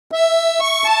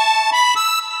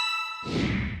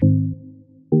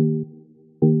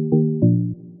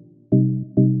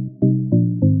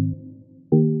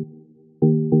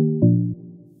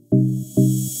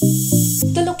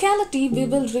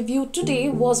review today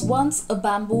was once a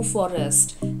bamboo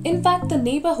forest. In fact, the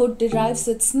neighborhood derives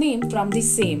its name from the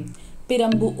same,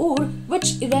 Perambur,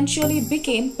 which eventually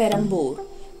became Perambur.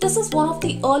 This is one of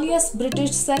the earliest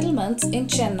British settlements in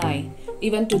Chennai.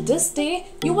 Even to this day,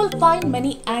 you will find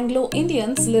many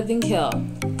Anglo-Indians living here.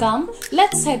 Come,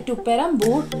 let's head to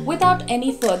Perambur without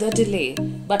any further delay.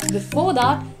 But before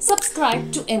that,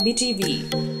 subscribe to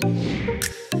MBTV.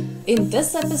 In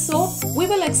this episode, we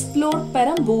will explore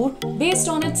Perambur based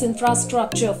on its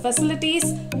infrastructure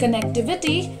facilities,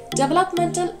 connectivity,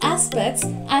 developmental aspects,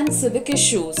 and civic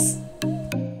issues.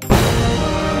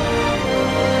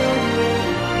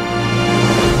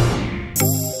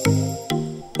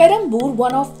 Perambur,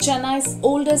 one of Chennai's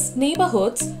oldest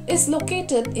neighborhoods, is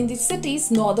located in the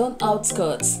city's northern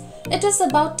outskirts. It is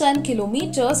about 10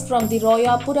 kilometers from the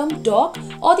Royapuram Dock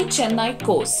or the Chennai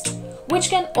Coast, which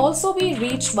can also be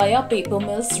reached via Paper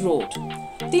Mills Road.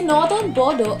 The northern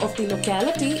border of the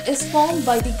locality is formed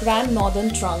by the Grand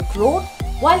Northern Trunk Road,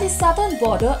 while the southern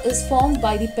border is formed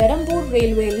by the Perambur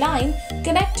railway line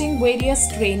connecting various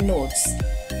train nodes.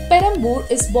 Perambur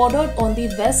is bordered on the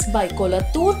west by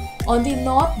Kolathur, on the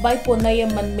north by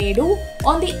Ponniammanmedu,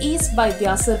 on the east by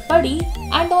Vyasarpadi,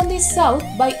 and on the south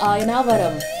by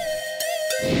Ayanavaram.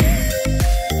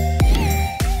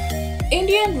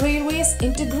 Indian Railways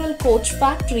Integral Coach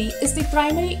Factory is the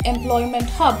primary employment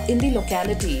hub in the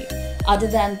locality. Other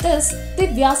than this, the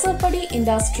Vyasarpadi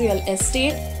Industrial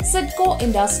Estate, SIDCO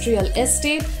Industrial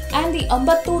Estate, and the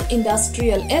Ambattur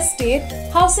Industrial Estate,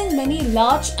 housing many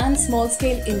large and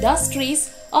small-scale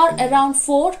industries, are around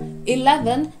 4,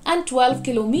 11, and 12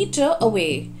 km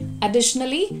away.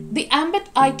 Additionally, the Ambit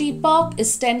IT Park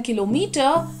is 10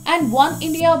 km and One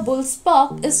Indiabulls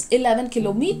Park is 11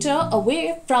 km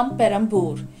away from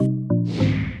Perambur.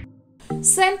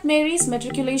 St. Mary's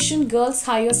Matriculation Girls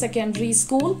Higher Secondary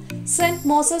School, St.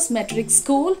 Moses Metric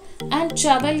School, and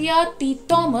Chevalier T.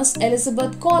 Thomas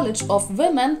Elizabeth College of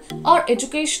Women are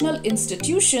educational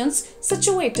institutions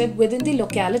situated within the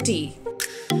locality.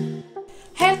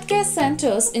 Healthcare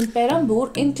centers in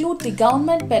Perambur include the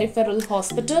Government Peripheral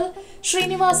Hospital,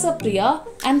 Srinivasa Priya,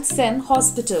 and Sen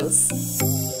Hospitals.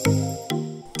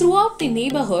 Throughout the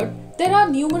neighborhood, there are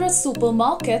numerous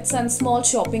supermarkets and small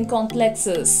shopping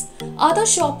complexes. Other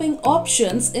shopping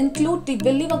options include the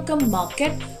Villivakkam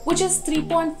Market, which is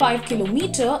 3.5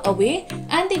 km away,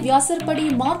 and the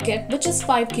Vyasarpadi Market, which is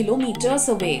 5 km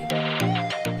away.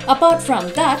 Apart from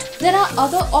that, there are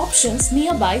other options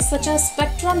nearby such as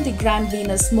Spectrum the Grand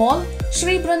Venus Mall,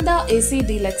 Sri Branda AC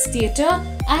Deluxe Theatre,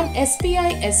 and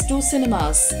SPI S2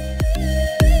 Cinemas.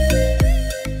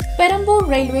 Perambur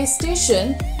Railway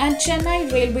Station and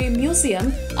Chennai Railway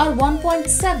Museum are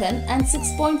 1.7 and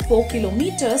 6.4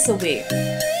 kilometers away.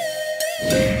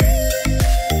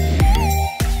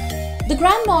 The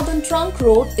Grand Northern Trunk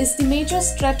Road is the major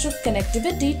stretch of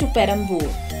connectivity to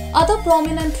Perambur. Other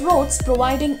prominent roads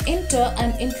providing inter-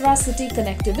 and intra-city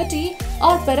connectivity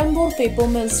are Perambur Paper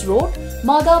Mills Road,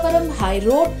 Madavaram High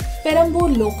Road,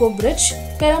 Perambur Loco Bridge,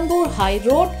 Perambur High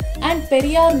Road, and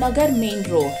Periyar Nagar Main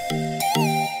Road.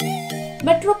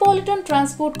 Metropolitan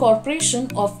Transport Corporation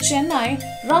of Chennai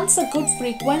runs a good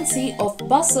frequency of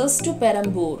buses to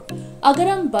Perambur.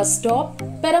 Agaram Bus Stop,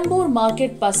 Perambur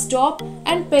Market Bus Stop,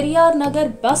 and Periyar Nagar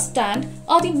Bus Stand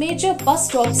are the major bus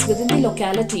stops within the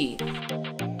locality.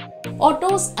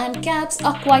 Autos and cabs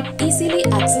are quite easily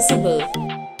accessible.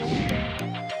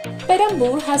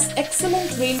 Perambur has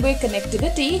excellent railway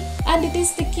connectivity and it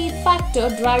is the key factor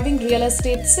driving real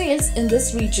estate sales in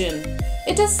this region.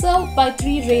 It is served by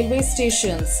 3 railway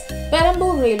stations: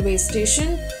 Perambur Railway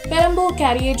Station, Perambur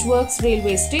Carriage Works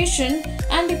Railway Station,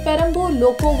 and the Perambur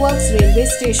Loco Works Railway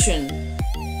Station.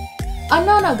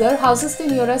 Anna Nagar houses the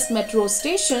nearest metro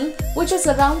station, which is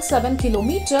around 7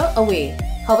 km away.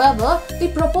 However, the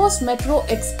proposed metro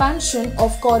expansion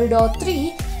of Corridor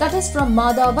 3, that is from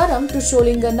Madavaram to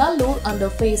Sholinganallur under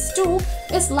Phase 2,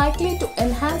 is likely to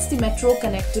enhance the metro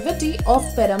connectivity of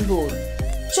Perambur.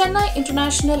 Chennai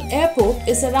International Airport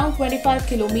is around 25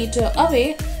 km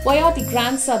away via the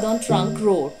Grand Southern Trunk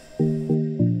Road.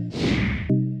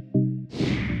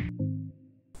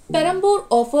 Perambur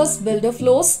offers builder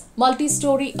floors,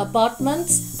 multi-story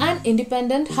apartments, and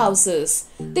independent houses.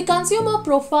 The consumer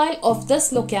profile of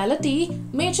this locality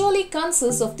majorly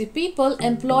consists of the people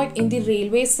employed in the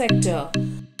railway sector.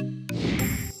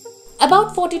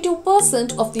 About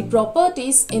 42% of the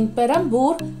properties in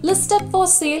Perambur listed for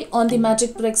sale on the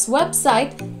Magicbricks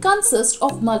website consist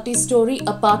of multi-story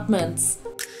apartments.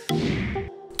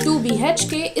 2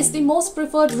 BHK is the most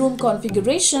preferred room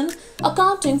configuration,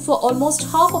 accounting for almost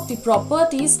half of the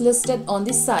properties listed on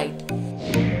the site.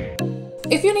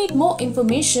 If you need more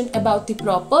information about the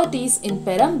properties in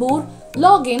Perambur,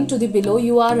 log in to the below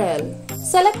URL.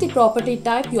 Select the property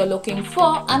type you are looking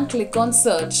for and click on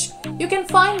search. You can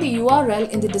find the URL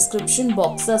in the description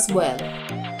box as well.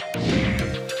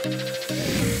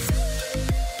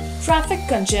 Traffic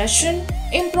congestion,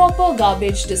 improper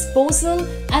garbage disposal,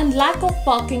 and lack of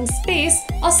parking space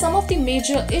are some of the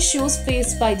major issues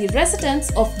faced by the residents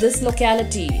of this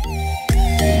locality.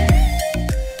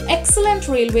 Excellent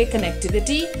railway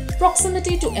connectivity,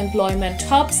 proximity to employment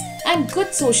hubs, and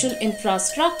good social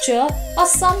infrastructure are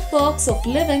some perks of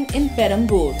living in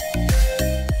Perambur.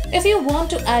 If you want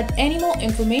to add any more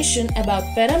information about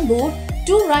Perambur,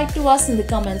 do write to us in the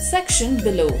comment section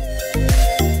below.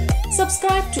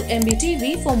 Subscribe to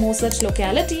MBTV for more such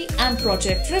locality and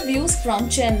project reviews from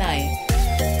Chennai.